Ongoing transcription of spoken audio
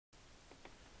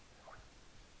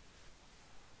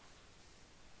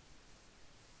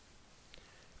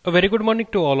A very good morning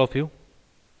to all of you.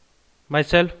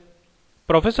 Myself,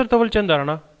 Professor Dhaval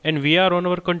Chandarana, and we are on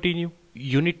our continue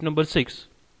unit number 6,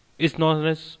 is known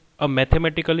as a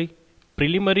mathematically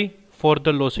preliminary for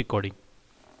the Lossy coding.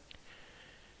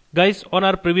 Guys, on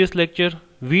our previous lecture,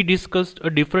 we discussed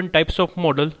a different types of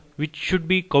model which should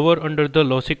be covered under the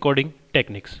Lossy coding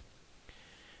techniques.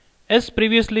 As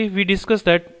previously we discussed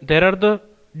that there are the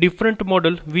different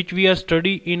model which we are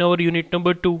study in our unit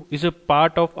number 2 is a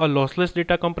part of a lossless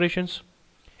data compressions.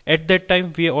 At that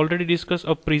time we already discussed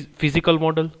a physical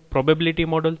model, probability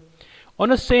model. On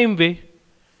the same way,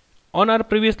 on our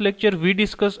previous lecture we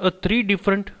discussed a 3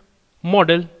 different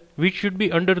model which should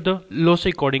be under the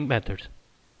Lossy coding methods.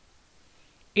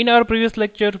 In our previous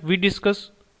lecture we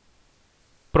discussed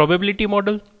probability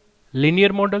model,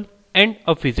 linear model and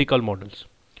a physical models.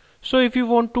 So if you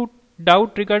want to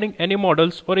doubt regarding any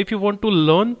models, or if you want to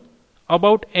learn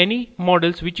about any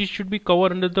models which should be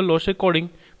covered under the Lossy coding,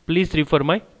 please refer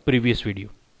my previous video.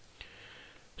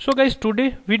 So guys,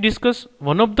 today we discuss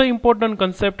one of the important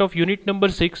concept of unit number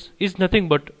 6 is nothing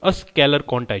but a scalar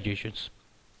quantizations.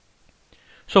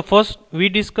 So first we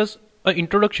discuss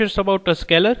introductions about a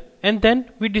scalar, and then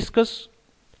we discuss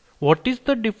what is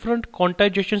the different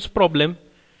quantizations problem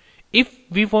if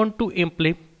we want to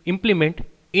implement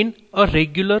in a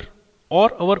regular or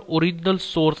our original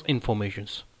source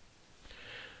informations.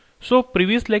 So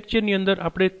previous lecture ની અંદર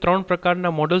આપણે ત્રણ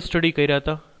પ્રકારના model study કર્યા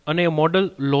હતા અને એ model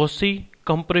lossy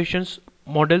કમ્પ્રેશન્સ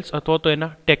models અથવા તો એના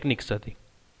ટેકનિક્સ હતી.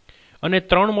 અને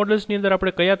ત્રણ મોડલ્સની અંદર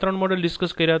આપણે કયા ત્રણ મોડલ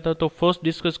ડિસ્કસ કર્યા હતા? તો ફર્સ્ટ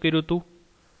ડિસ્કસ કર્યું હતું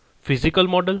ફિઝિકલ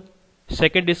મોડલ,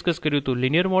 સેકન્ડ ડિસ્કસ કર્યું હતું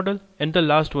linear model, and the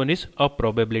last one is a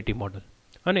probability model.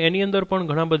 અને એની અંદર પણ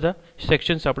ઘણા બધા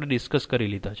સેક્શન્સ આપણે ડિસ્કસ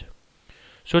કરી લીધા છે.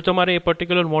 સો તમારે એ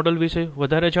પર્ટિક્યુલર મોડલ વિશે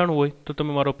વધારે જાણવું હોય તો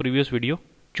તમે મારો પ્રીવિયસ વિડીયો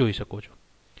જોઈ શકો છો.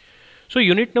 સો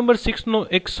યુનિટ નંબર 6નો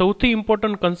એક સૌથી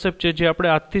ઇમ્પોર્ટન્ટ કન્સેપ્ટ છે જે આપણે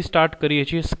આજથી સ્ટાર્ટ કરીએ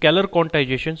છીએ, scalar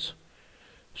ક્વોન્ટાઇઝેશન્સ.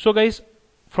 So guys,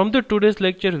 from the today's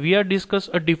lecture we are discuss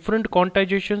a different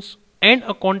ક્વોન્ટાઇઝેશન્સ and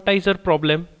a ક્વોન્ટાઇઝર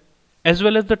problem as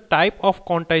well as the type of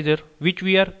ક્વોન્ટાઇઝર which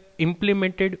we are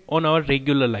implemented on hour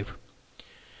regular life.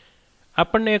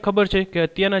 આપણને એ ખબર છે કે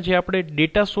અત્યારના જે આપણે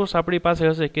ડેટા સોર્સ આપણી પાસે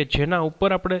હશે કે જેના ઉપર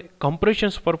આપણે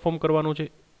કમ્પ્રેશન્સ પરફોર્મ કરવાનું છે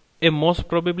એ મોસ્ટ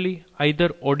પ્રોબેબલી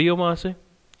આઈધર ઓડિયોમાં હશે,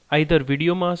 આઈધર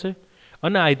વિડીયોમાં હશે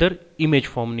અને આઈધર ઇમેજ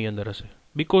ફોર્મની અંદર હશે,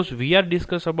 because we are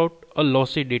discuss about a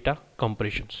lossy data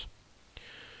કમ્પ્રેશન્સ.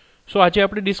 સો આજે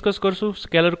આપણે ડિસ્કસ કરશું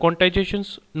સ્કેલર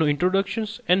ક્વોન્ટાઇઝેશન્સનું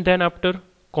ઇન્ટ્રોડક્શન્સ, એન્ડ ધેન આફ્ટર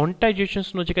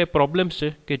ક્વોન્ટાઇઝેશન્સનો જે કાંઈ પ્રોબ્લેમ્સ છે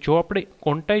કે જો આપણે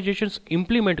ક્વોન્ટાઇઝેશન્સ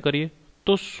ઇમ્પ્લિમેન્ટ કરીએ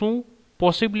તો શું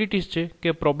possibilities છે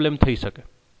કે problem થઈ શકે.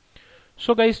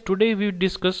 So guys, today we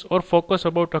discuss or focus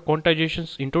about a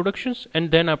quantizations introductions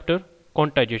and then after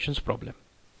quantizations problem.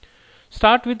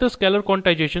 Start with the scalar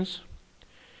quantizations.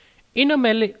 In a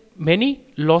many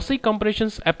lossy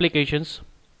compressions applications,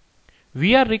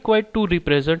 we are required to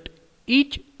represent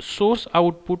each source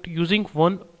output using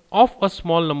one of a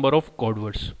small number of code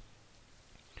words.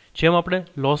 જેમ આપણે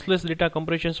lossless data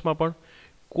compressionsમાં પણ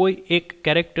કોઈ એક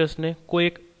કેરેક્ટર્સને કોઈ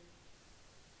એક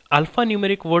alpha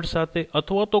numeric word સાથે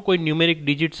અથવા તો કોઈ ન્યુમેરિક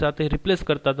ડિજિટ સાથે રિપ્લેસ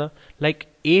કરતા હતા. લાઈક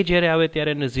એ જ્યારે આવે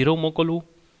ત્યારે એને 0 મોકલવું,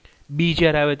 બી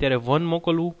જ્યારે આવે ત્યારે 1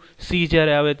 મોકલવું, સી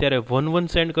જ્યારે આવે ત્યારે 1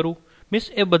 સેન્ડ કરવું. મીન્સ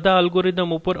એ બધા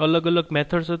અલ્ગોરિધમ ઉપર અલગ અલગ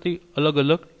મેથડ્સ હતી, અલગ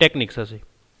અલગ ટેકનિક્સ હશે.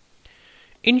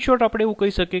 ઇન શોર્ટ આપણે એવું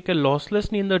કહી શકીએ કે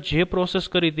લોસલેસની અંદર જે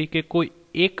પ્રોસેસ કરી હતી કે કોઈ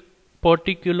એક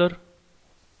પર્ટિક્યુલર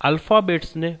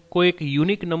આલ્ફાબેટ્સને કોઈ એક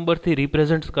યુનિક નંબરથી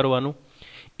રિપ્રેઝન્ટ કરવાનું,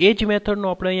 એ જ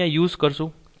મેથડનો આપણે અહીંયા યુઝ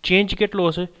કરશું. ચેન્જ કેટલો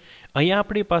હશે? અહીંયા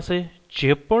આપણી પાસે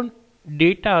જે પણ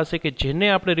ડેટા હશે કે જેને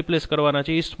આપણે રિપ્લેસ કરવાના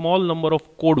છે એ small number of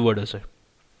code word હશે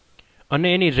અને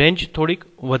એની રેન્જ થોડીક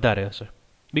વધારે હશે,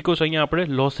 બિકોઝ અહીંયા આપણે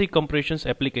લોસી કમ્પ્રેશન્સ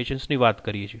એપ્લિકેશન્સની વાત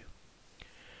કરીએ છીએ.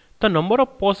 ધ નંબર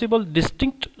ઓફ પોસિબલ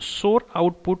ડિસ્ટિંક્ટ સોર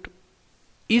output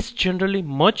is generally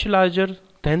much larger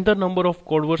than the number of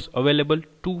code words available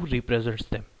two represent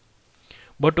them.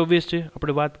 But obvious છે,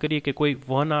 આપણે વાત કરીએ કે કોઈ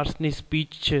 1 hours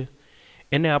સ્પીચ છે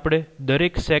એને આપણે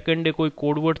દરેક સેકન્ડે કોઈ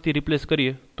કોડવર્ડથી રિપ્લેસ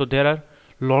કરીએ તો ધેર આર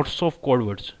લોટ્સ ઓફ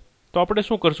કોડવર્ડ્સ. તો આપણે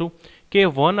શું કરશું કે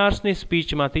 1 hours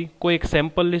સ્પીચમાંથી કોઈ એક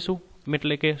સેમ્પલ લેશું,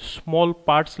 એટલે કે સ્મોલ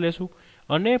પાર્ટ્સ લેશું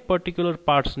અને પર્ટિક્યુલર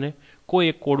પાર્ટ્સને કોઈ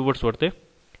એક કોડવર્ડ્સ વડે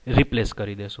રિપ્લેસ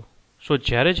કરી દેશું. સો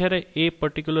જ્યારે એ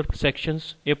પર્ટિક્યુલર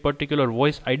સેક્શન્સ, એ પર્ટિક્યુલર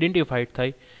વોઇસ આઈડેન્ટિફાઈડ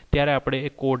થાય ત્યારે આપણે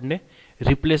એ કોડને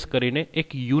રિપ્લેસ કરીને એક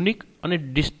યુનિક અને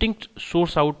ડિસ્ટિંક્ટ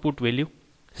સોર્સ આઉટપુટ વેલ્યુ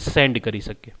સેન્ડ કરી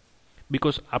શકીએ.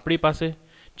 બિકોઝ આપણી પાસે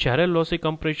જ્યારે લોસી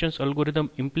કમ્પ્રેશન્સ અલ્ગોરિધમ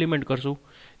ઇમ્પ્લિમેન્ટ કરશું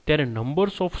ત્યારે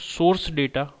numbers of source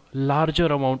data larger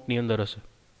અમાઉન્ટની અંદર હશે,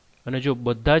 અને જો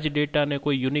બધા જ ડેટાને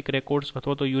કોઈ યુનિક રેકોર્ડ્સ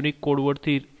અથવા તો યુનિક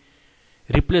કોડવર્ડથી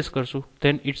રિપ્લેસ કરશું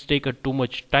than it's take a too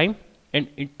much time and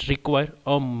it require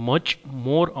a much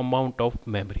more amount of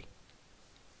memory.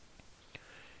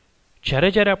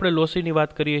 જ્યારે આપણે લોસીની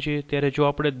વાત કરીએ છીએ ત્યારે જો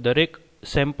આપણે દરેક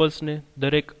સેમ્પલ્સને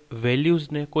દરેક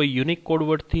વેલ્યુઝને કોઈ યુનિક કોડ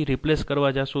વર્ડથી રિપ્લેસ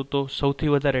કરવા જશું તો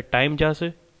સૌથી વધારે ટાઈમ જશે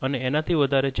અને એનાથી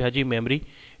વધારે જાજી મેમરી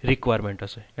રિક્વાયરમેન્ટ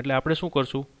હશે. એટલે આપણે શું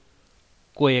કરશું,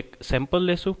 કોઈ એક સેમ્પલ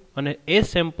લેશું અને એ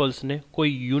સેમ્પલ્સને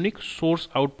કોઈ યુનિક સોર્સ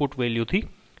આઉટપુટ વેલ્યુથી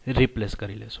રિપ્લેસ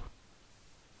કરી લેશું.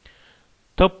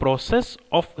 The process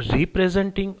of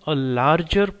representing a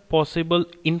larger possible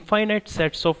infinite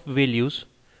sets of values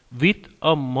with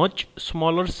a much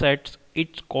smaller sets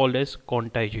it's called as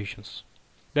quantizations.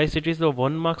 Guys, it is the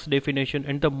 1 marks definition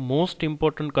and the most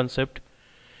important concept,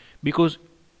 because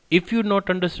if you not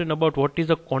understand about what is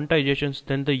the quantizations,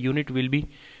 then the unit will be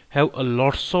have a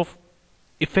lots of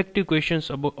effective questions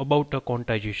about the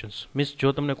quantizations. Means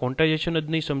જો તમને quantization જ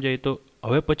નહીં સમજાય તો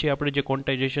હવે પછી આપણે જે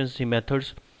quantizations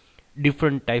મેથડ્સ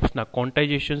ડિફરન્ટ ટાઈપ્સના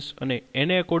ક્વોન્ટાઇઝેશન્સ અને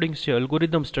એને અકોર્ડિંગ જે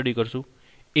અલ્ગોરિધમ સ્ટડી કરશું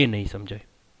એ નહીં સમજાય.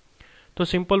 તો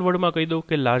સિમ્પલ વર્ડમાં કહી દઉં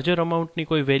કે લાર્જર અમાઉન્ટની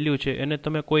કોઈ વેલ્યુ છે એને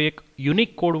તમે કોઈ એક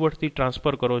યુનિક કોડ વર્ડથી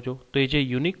ટ્રાન્સફર કરો છો તો એ જે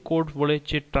યુનિક કોડ વડે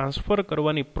જે ટ્રાન્સફર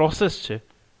કરવાની પ્રોસેસ છે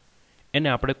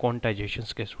એને આપણે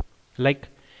ક્વોન્ટાઇઝેશન્સ કહેશું. લાઈક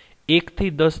 1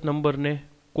 થી 10 નંબરને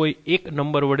કોઈ એક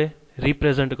નંબર વડે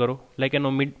રિપ્રેઝન્ટ કરો, લાઈક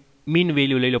એનો મીન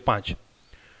વેલ્યુ લઈ લો 5,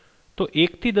 તો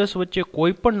 1 થી 10 વચ્ચે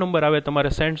કોઈ પણ નંબર આવે તમારે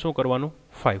સેન્ડ શું કરવાનું,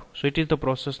 5. So it is the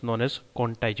process known as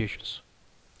quantizations.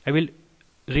 I will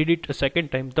read it a second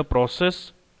time. The process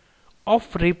of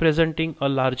representing a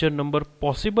larger number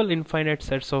possible infinite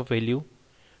sets of value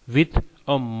with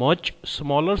a much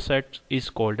smaller set is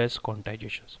called as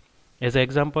quantizations. As an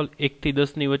example, 1 થી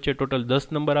 10 ની વચ્ચે total 10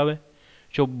 number આવે.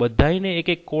 જો બધાને એક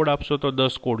એક code આપશો તો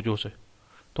 10 કોડ જોશે.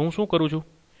 તો હું શું કરું છું,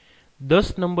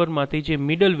 10 નંબરમાંથી જે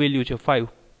મિડલ વેલ્યુ છે 5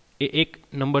 એ એક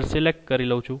નંબર સિલેક્ટ કરી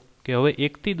લઉં છું કે હવે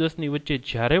 1 થી 10 ની વચ્ચે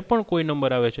જ્યારે પણ કોઈ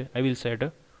નંબર આવે છે I will set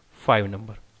 5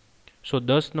 number. So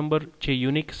 10 number જે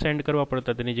યુનિક સેન્ડ કરવા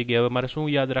પડતા તેની જગ્યાએ હવે મારે શું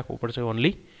યાદ રાખવું પડશે,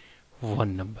 only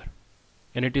 1 number.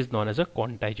 And it is known as a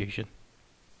quantization.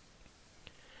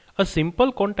 A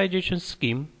simple quantization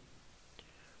scheme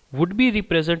would be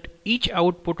represent each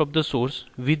output of the source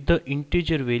with the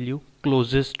integer value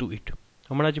closest to it.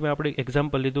 હમણાં જ મેં આપણે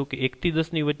એક્ઝામ્પલ લીધું કે 1 થી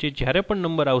 10 ની વચ્ચે જ્યારે પણ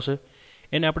નંબર આવશે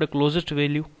એને આપણે ક્લોઝેસ્ટ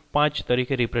વેલ્યુ 5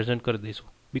 તરીકે રિપ્રેઝન્ટ કરી દઈશું,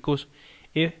 બીકોઝ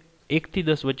એ 1 થી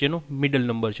 10 વચ્ચેનો મિડલ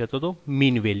નંબર છે તો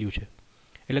મીન વેલ્યુ છે.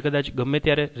 એટલે કદાચ ગમે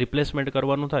ત્યારે રિપ્લેસમેન્ટ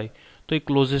કરવાનું થાય તો એ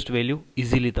ક્લોઝેસ્ટ વેલ્યુ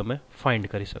ઇઝીલી તમે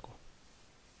ફાઇન્ડ કરી શકો.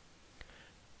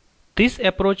 This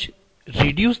approach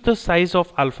reduce the size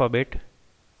of alphabet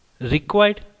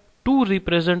required to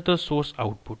represent the source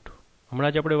output.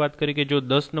 હમણાં જ આપણે વાત કરી કે જો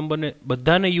 10 નંબરને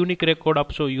બધાને યુનિક રેકોર્ડ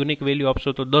આપશો, યુનિક વેલ્યુ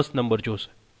આપશો તો 10 નંબર જોશે.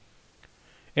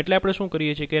 એટલે આપણે શું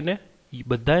કરીએ છીએ કે એને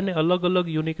બધાને અલગ અલગ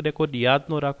યુનિક રેકોર્ડ યાદ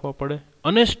ન રાખવા પડે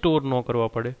અને સ્ટોર ન કરવા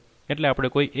પડે. એટલે આપણે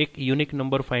કોઈ એક યુનિક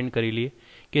નંબર ફાઇન્ડ કરી લઈએ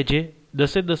કે જે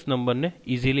 10 નંબરને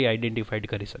ઇઝીલી આઈડેન્ટિફાઈડ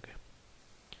કરી શકે.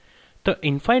 The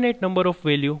infinite number of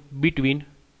value between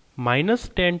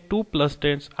 -10 to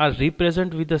 +10 are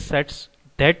represented with the sets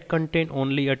that contain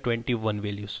only a 21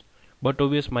 values. But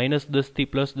obvious -10 થી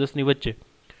 +10 ની વચ્ચે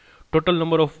ટોટલ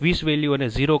નંબર ઓફ 20 વેલ્યુ અને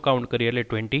 0 કાઉન્ટ કરીએ એટલે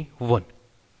 21.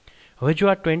 હવે જો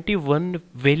આ 21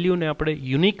 વેલ્યુને આપણે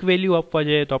યુનિક વેલ્યુ આપવા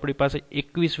જઈએ તો આપણી પાસે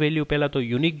 21 વેલ્યુ પહેલાં તો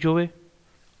યુનિક જોવે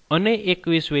અને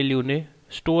 21 વેલ્યુને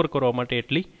સ્ટોર કરવા માટે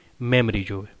એટલી મેમરી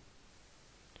જોવે.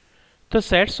 The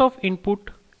sets of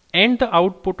input and the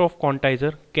output of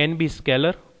quantizer can be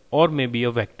scalar or may be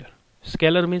a vector.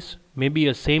 Scalar means may be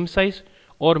a same size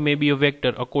or may be a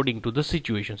vector according to the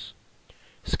situations.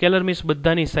 Scalar means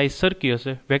બધાની size સરખી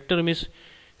હશે. Vector means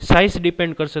size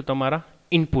depend કરશે તમારા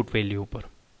input value ઉપર.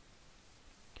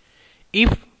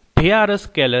 If they are a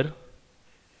scalar,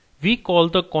 we call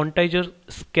the quantizer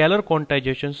scalar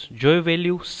quantizations. જો એ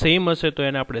value same હશે તો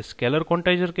એને આપણે સ્કેલર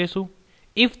ક્વોન્ટાઇઝર કહેશું.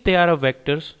 If they are a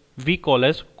vectors, we call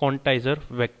as quantizer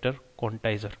vector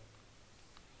quantizer.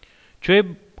 જો એ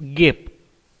ગેપ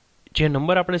જે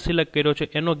નંબર આપણે સિલેક્ટ કર્યો છે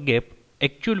એનો ગેપ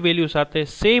એકચ્યુઅલ વેલ્યુ સાથે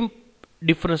સેમ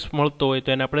ડિફરન્સ મળતો હોય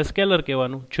તો એને આપણે સ્કેલર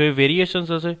કહેવાનું. જો એ વેરિએશન્સ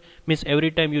હશે means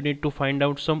every time you need to find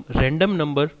out sum random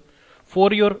number for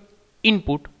your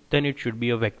input then it should be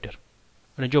a vector.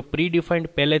 અને જો પ્રી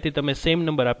ડિફાઇન્ડ પહેલેથી તમે સેમ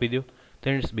નંબર આપી દો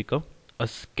then it's become a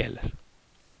scalar.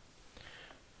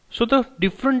 So the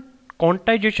different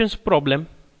quantizations problem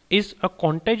is a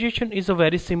quantization is a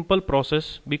very simple process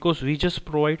because we just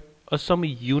provide some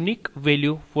unique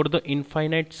value for the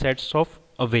infinite sets of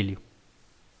a value.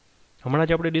 હમણાં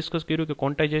જ આપણે discuss કર્યું કે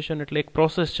quantization એટલે એક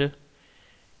process છે.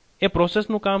 એ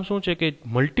પ્રોસેસનું કામ શું છે કે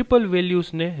મલ્ટિપલ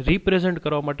વેલ્યુઝને રિપ્રેઝન્ટ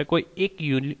કરવા માટે કોઈ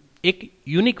એક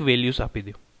યુનિક વેલ્યુઝ આપી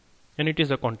દો and it is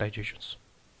a quantizations.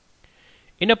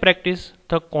 In a practice,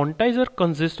 the quantizer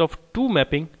consists of two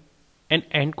mapping an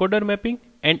encoder mapping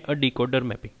and a decoder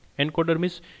mapping. Encoder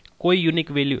means કોઈ યુનિક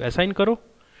વેલ્યુ એસાઇન કરો,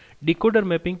 ડીકોડર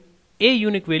મેપિંગ એ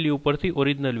unique value ઉપરથી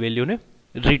original વેલ્યુને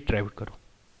retrieve કરો.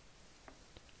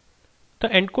 The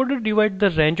encoder divides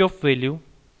the range of value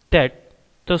that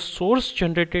the source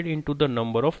generated into the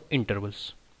number of intervals.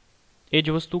 એ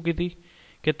જ વસ્તુ કીધી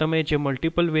કે તમે જે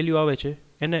મલ્ટિપલ વેલ્યુ આવે છે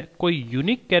એને કોઈ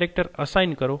યુનિક કેરેક્ટર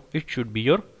અસાઇન કરો. It should be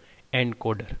your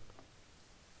encoder.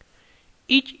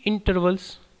 Each intervals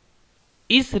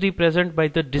is represented by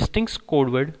the distinct code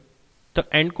word. The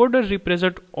encoder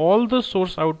represents all the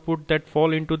source output that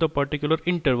fall into the particular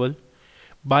interval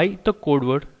by the code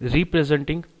word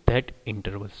representing that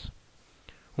intervals.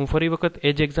 હું ફરી વખત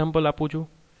એ જ example આપું છું.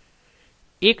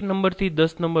 1 નંબરથી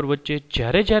 10 number વચ્ચે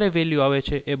જ્યારે જ્યારે વેલ્યુ આવે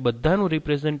છે એ બધાનું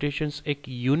રિપ્રેઝન્ટેશન્સ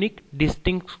એક યુનિક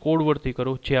ડિસ્ટિંક્ટ કોડ વર્ડથી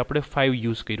કરો, જે આપણે 5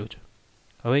 યુઝ કર્યો છે.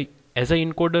 હવે એઝ અ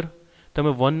ઇન્કોડર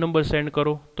તમે 1 નંબર સેન્ડ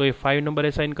કરો તો એ 5 નંબર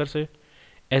એસાઇન કરશે.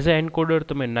 એઝ અ એન્કોડર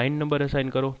તમે 9 નંબર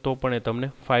એસાઇન કરો તો પણ એ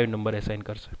તમને 5 નંબર એસાઇન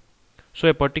કરશે. સો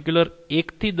એ પર્ટિક્યુલર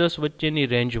 1 થી 10 વચ્ચેની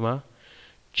રેન્જમાં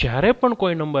જ્યારે પણ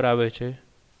કોઈ નંબર આવે છે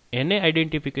એને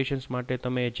આઈડેન્ટિફિકેશન્સ માટે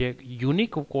તમે જે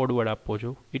યુનિક કોડ વર્ડ આપો છો,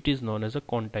 it is known as a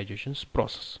quantization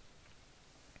process.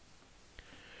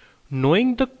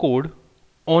 Knowing the code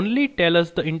only tell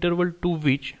us the interval to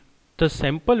which the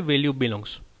sample value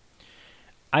belongs.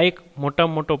 આ એક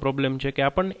મોટો પ્રોબ્લેમ છે કે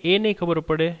આપણને એ નહીં ખબર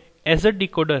પડે એઝ અ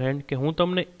ડીકોડર હેન્ડ કે હું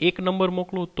તમને 1 નંબર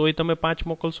મોકલું તોય તમે 5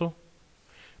 મોકલશો,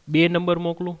 2 નંબર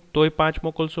મોકલું તોય 5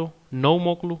 મોકલશો, 9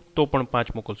 મોકલું તો પણ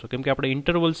 5 મોકલશો, કેમ કે આપણે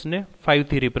ઇન્ટરવલ્સને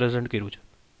 5 થી રિપ્રેઝન્ટ કર્યું છે.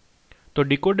 તો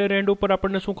ડીકોડર એન્ડ ઉપર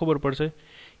આપણને શું ખબર પડશે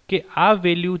કે આ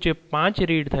વેલ્યુ જે 5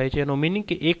 રીડ થાય છે એનો મિનિંગ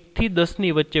કે 1 થી 10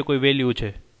 ની વચ્ચે કોઈ વેલ્યુ છે.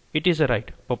 It is a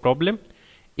right. પણ પ્રોબ્લેમ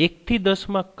 1 થી 10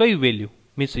 માં કઈ વેલ્યુ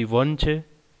મીન્સ એ 1 છે,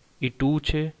 એ 2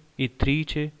 છે, એ 3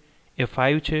 છે, એ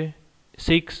 5 છે,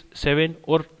 6, 7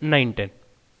 or 9, 10.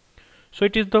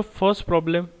 So it is the first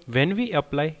problem when we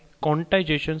apply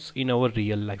quantizations in our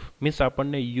real life. Means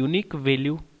આપણને યુનિક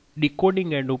વેલ્યુ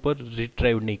ડીકોડિંગ એન્ડ ઉપર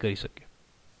રિટ્રાઈવ નહીં કરી શકે.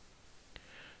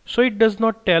 So it does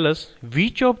not tell us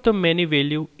which of the many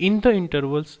value in the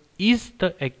intervals is the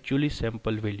actually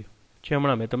sample value. જે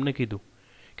હમણાં મેં તમને કીધું,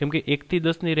 કેમ કે 1 થી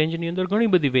 10 ની રેન્જની અંદર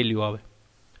ઘણી બધી વેલ્યુ આવે.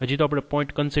 હજી તો આપણે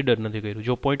પોઈન્ટ કન્સિડર નથી કર્યું.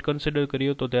 જો પોઈન્ટ કન્સિડર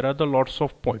કરીએ તો there are the lots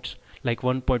of points like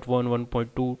 1.1,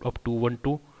 1.2 up to 1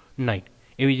 to 9.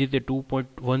 એવી જ રીતે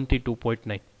 2.1 થી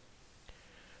 2.9.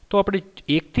 તો આપણે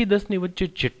 1 થી 10 ની વચ્ચે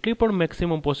જેટલી પણ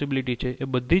મેક્સિમમ પોસિબિલિટી છે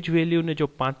એ બધી જ વેલ્યુને જો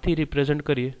 5 થી રિપ્રેઝન્ટ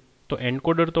કરીએ તો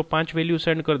એન્કોડર તો 5 વેલ્યુ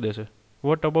સેન્ડ કરી દેશે.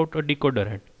 What about a decoder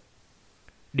hand?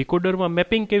 ડીકોડરમાં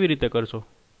mapping કેવી રીતે કરશો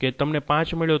કે તમને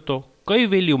 5 મળ્યો તો કઈ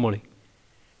વેલ્યુ મળી?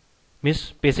 મીન્સ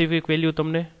સ્પેસિફિક વેલ્યુ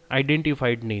તમને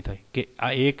આઈડેન્ટિફાઈડ નહીં થાય કે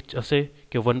આ 1 હશે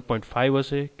કે 1.5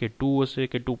 હશે કે 2 હશે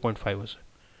કે 2.5 હશે.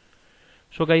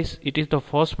 So guys, it is the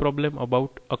first problem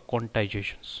about a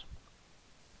quantizations.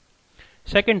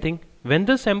 Second thing, when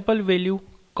the sample value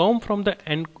come from the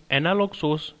analog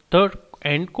source, the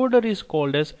encoder is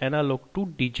called as analog to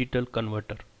digital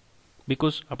converter.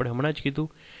 Because આપણે હમણાં જ કીધું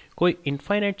કોઈ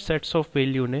infinite sets of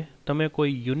વેલ્યુને તમે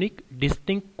કોઈ unique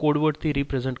ડિસ્ટિંક્ટ કોડવર્ડથી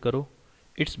represent કરો,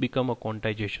 it's become a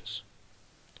ક્વોન્ટાઇઝેશન્સ.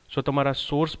 સો તમારા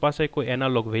સોર્સ પાસે કોઈ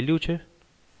એનાલોગ વેલ્યુ છે,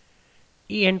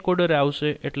 એ એન્કોડર આવશે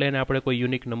એટલે એને આપણે કોઈ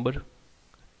યુનિક નંબર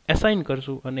એસાઇન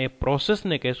કરશું અને એ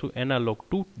પ્રોસેસને કહેશું analogue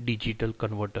two digital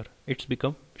converter. It's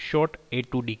become short A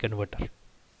to D converter.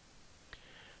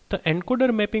 The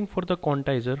encoder mapping for the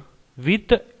quantizer with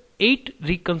the 8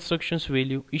 reconstructions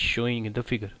value is showing in the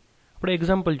figure. આપણે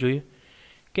એક્ઝામ્પલ જોઈએ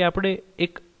કે આપણે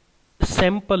એક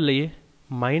સેમ્પલ લઈએ.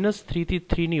 -3 થી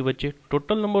 3 ની વચ્ચે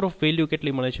ટોટલ નંબર ઓફ વેલ્યુ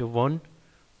કેટલી મળે છે? 1,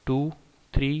 2,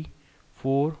 3,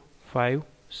 4, 5,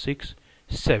 6,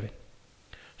 7.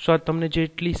 સો આ તમને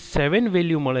જેટલી 7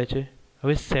 વેલ્યુ મળે છે,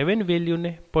 હવે 7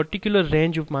 વેલ્યુને પર્ટિક્યુલર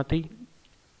રેન્જમાંથી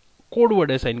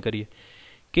કોડવર્ડ એસાઇન કરીએ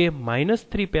કે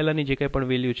 -3 પહેલાંની જે કંઈ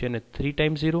પણ વેલ્યુ છે એને 3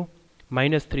 ટાઈમ્સ 0,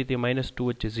 -3 થી -2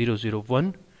 વચ્ચે 0, 0,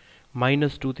 1,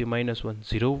 -2 થી -1,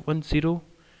 0, 1, 0,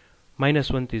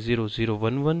 -1 થી 0, 0,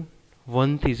 1, 1,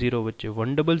 1 થી 0 વચ્ચે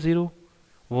 1, 0, 0,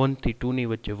 1 થી 2 ની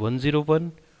વચ્ચે 1, 0,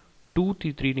 1, 2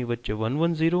 થી 3 ની વચ્ચે 1,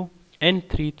 1, 0 એન્ડ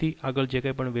 3 થી આગળ જે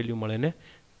કંઈ પણ વેલ્યુ મળે ને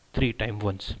 3 ટાઈમ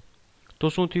 1s. તો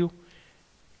શું થયું?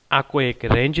 આ કોઈ એક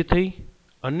રેન્જ થઈ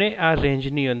અને આ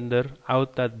રેન્જની અંદર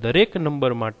આવતા દરેક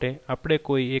નંબર માટે આપણે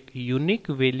કોઈ એક યુનિક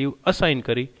વેલ્યુ અસાઇન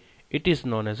કરી. It is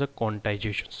known as a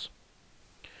ક્વોન્ટાઇઝેશન્સ.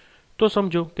 તો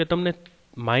સમજો કે તમને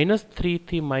 -3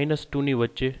 થી -2 ની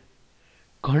વચ્ચે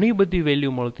ઘણી બધી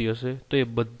વેલ્યુ મળતી હશે તો એ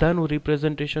બધાનું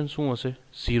રિપ્રેઝન્ટેશન શું હશે?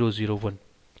 0, 0, 1.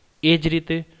 એ જ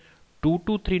રીતે 2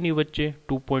 to 3 ની વચ્ચે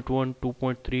 2.1,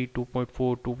 2.3,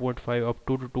 2.4, 2.5 અપ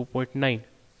ટુ 2.9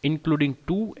 ઇન્ક્લુડિંગ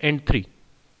 2 and 3.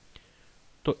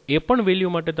 તો એ પણ વેલ્યુ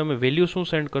માટે તમે વેલ્યુ શું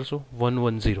સેન્ડ કરશો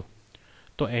 110.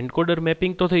 તો એન્કોડર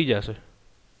મેપિંગ તો થઈ જશે.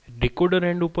 ડીકોડર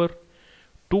એન્ડ ઉપર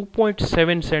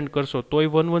 2.7 સેન્ડ કરશો તોય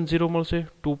 110 મળશે,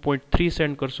 2.3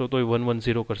 સેન્ડ કરશો તોય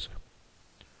 110 કરશે.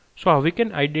 So how we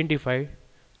can identify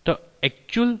the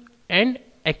actual and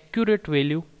accurate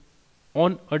value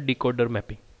on a decoder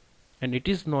mapping, and it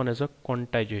is known as a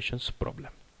quantizations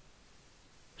problem.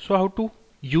 So how to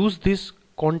use this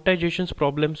quantizations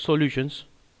problem solutions?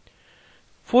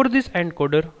 For this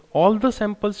encoder, all the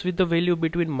samples with the value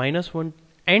between -1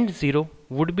 and 0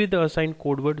 would be the assigned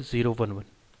code word 011,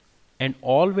 and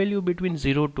all value between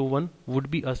 0 to 1 would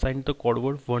be assigned the code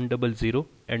word 100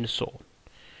 and so on.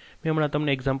 મેં હમણાં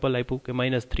તમને example આપ્યું કે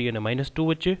 -3 અને -2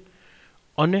 વચ્ચે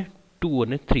અને 2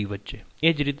 અને 3 વચ્ચે. એ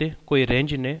જ રીતે કોઈ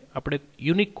રેન્જને આપણે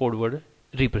યુનિક કોડ વર્ડ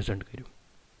રિપ્રેઝન્ટ કર્યું.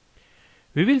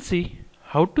 We will see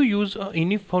how to use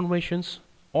informations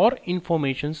or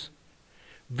informations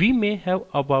we may have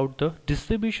about the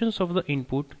distributions of the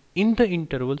input in the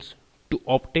intervals to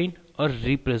obtain a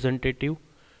representative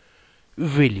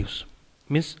values.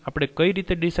 Means આપણે કઈ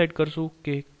રીતે decide કરશું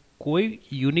કે કોઈ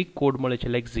unique code મળે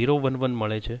છે like 011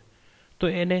 મળે છે તો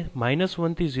એને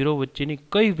 -1 થી 0 વચ્ચેની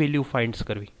કઈ વેલ્યુ ફાઇન્ડ્સ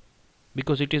કરવી,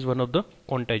 because it is one of the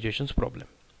quantizations problem.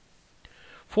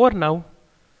 For now,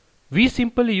 we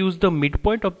simply use the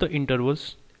midpoint of the intervals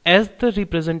as the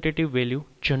representative value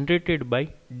generated by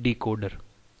decoder.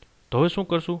 તો હવે શું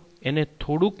કરશું, એને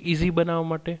થોડુંક ઇઝી બનાવવા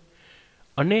માટે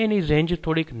અને એની રેન્જ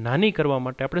થોડીક નાની કરવા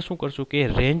માટે આપણે શું કરશું કે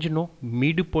રેન્જનો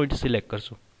મિડ પોઈન્ટ સિલેક્ટ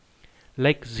કરશું.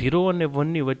 લાઈક 0 અને 1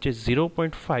 ની વચ્ચે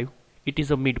 0.5 it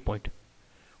is a mid point,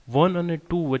 1 અને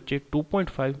 2 વચ્ચે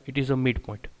 2.5 it is a mid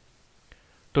point.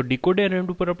 તો ડીકોડર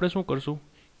એન્ડ ઉપર આપણે શું કરશું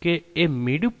કે એ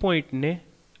મિડ પોઈન્ટને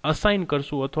અસાઇન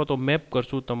કરશું અથવા તો મેપ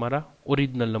કરશું તમારા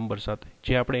ઓરિજિનલ નંબર સાથે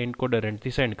જે આપણે એન્કોડર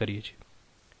એન્ડથી સેન્ડ કરીએ છીએ.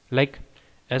 Like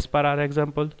as per R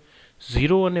example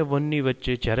 0 અને 1 ની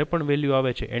વચ્ચે જ્યારે પણ વેલ્યુ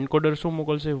આવે છે એન્કોડર શું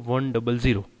મોકલશે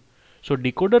 100. સો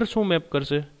ડીકોડર શું મેપ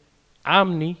કરશે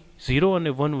આમની 0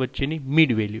 અને 1 વચ્ચેની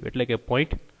મિડ વેલ્યુ એટલે કે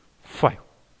 0.5.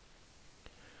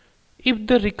 If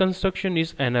the reconstruction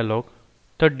is analog,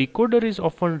 the decoder is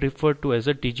often referred to as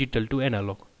a digital to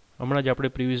analog. હમણાં જ આપણે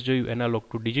પ્રીવિયસ જોયું analog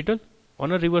to digital. On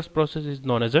a reverse process is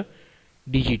known as a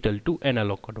digital to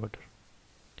analog converter.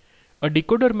 A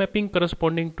decoder mapping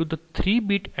corresponding to the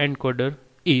 3-bit encoder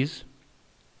is,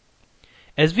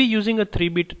 as we using a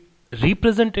 3-bit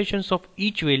representations of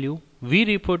each value, we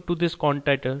refer to this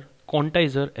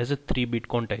quantizer as a 3-bit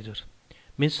quantizer.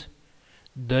 Means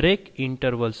દરેક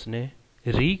ઇન્ટરવલ્સને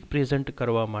represent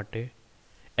કરવા માટે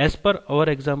as per our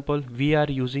example we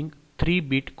are using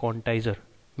 3-bit quantizer.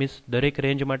 Means દરેક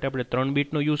range માટે આપણે 3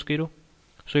 બીટનો use કર્યો,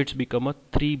 so it's become a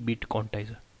 3-bit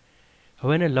quantizer.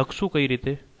 હવે એને લખશું કઈ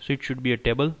રીતે? So it should be a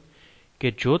table કે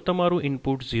જો તમારું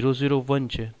ઇનપુટ 001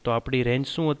 છે તો આપણી રેન્જ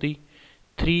શું હતી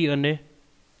 3 અને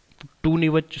 2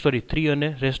 ની વચ્ચે, સોરી 3 અને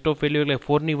રેસ્ટ ઓફ વેલ્યુ એટલે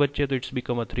 4 ની વચ્ચે, તો it's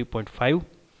become a 3.5.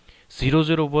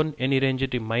 001 any range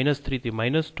હતી -3 થી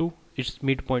 -2, its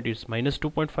midpoint is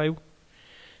 -2.5.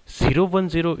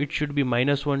 010 it should be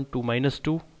 -1 to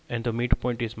 -2 and the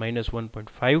midpoint is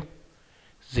 -1.5.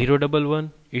 011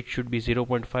 it should be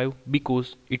 0.5 because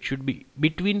it should be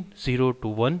between 0 to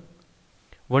 1.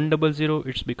 100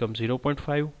 it's become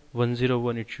 0.5.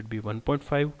 101 it should be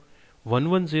 1.5.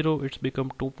 110 it's become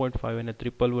 2.5 and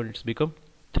 111 it's become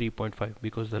 3.5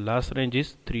 because the last range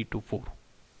is 3 to 4.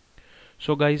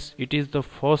 So guys, it is the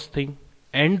first thing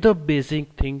and the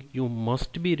basic thing you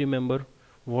must be remember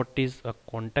what is a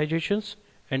quantizations,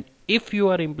 and if you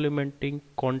are implementing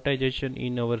quantization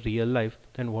in our real life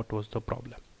then what was the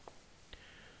problem.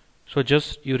 So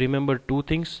just you remember two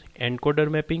things. Encoder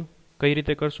mapping કઈ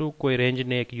રીતે કરશું, કોઈ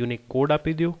રેન્જને એક unique code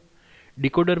આપી દો.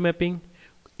 Decoder mapping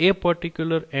A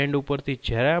particular and ઉપરથી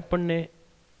જ્યારે આપણને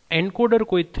એન્કોડર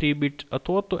કોઈ 3 બીટ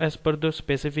અથવા તો as per the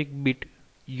specific bit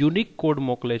unique code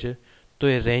મોકલે છે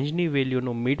તો એ રેન્જની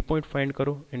વેલ્યુનો મિડ પોઈન્ટ ફાઇન્ડ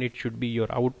કરો and it should be your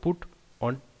output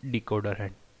on decoder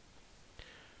hand.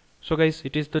 So guys,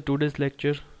 it is the today's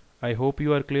lecture. I hope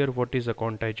you are clear what is the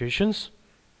quantizations,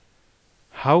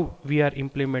 how we are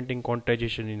implementing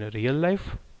quantization in a real life,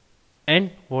 and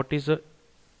what is the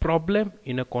problem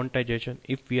in a quantization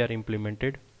if we are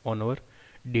implemented on our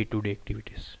day-to-day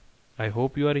activities. I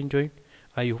hope you are enjoying.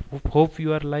 I hope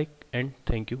you are like, and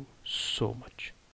thank you so much.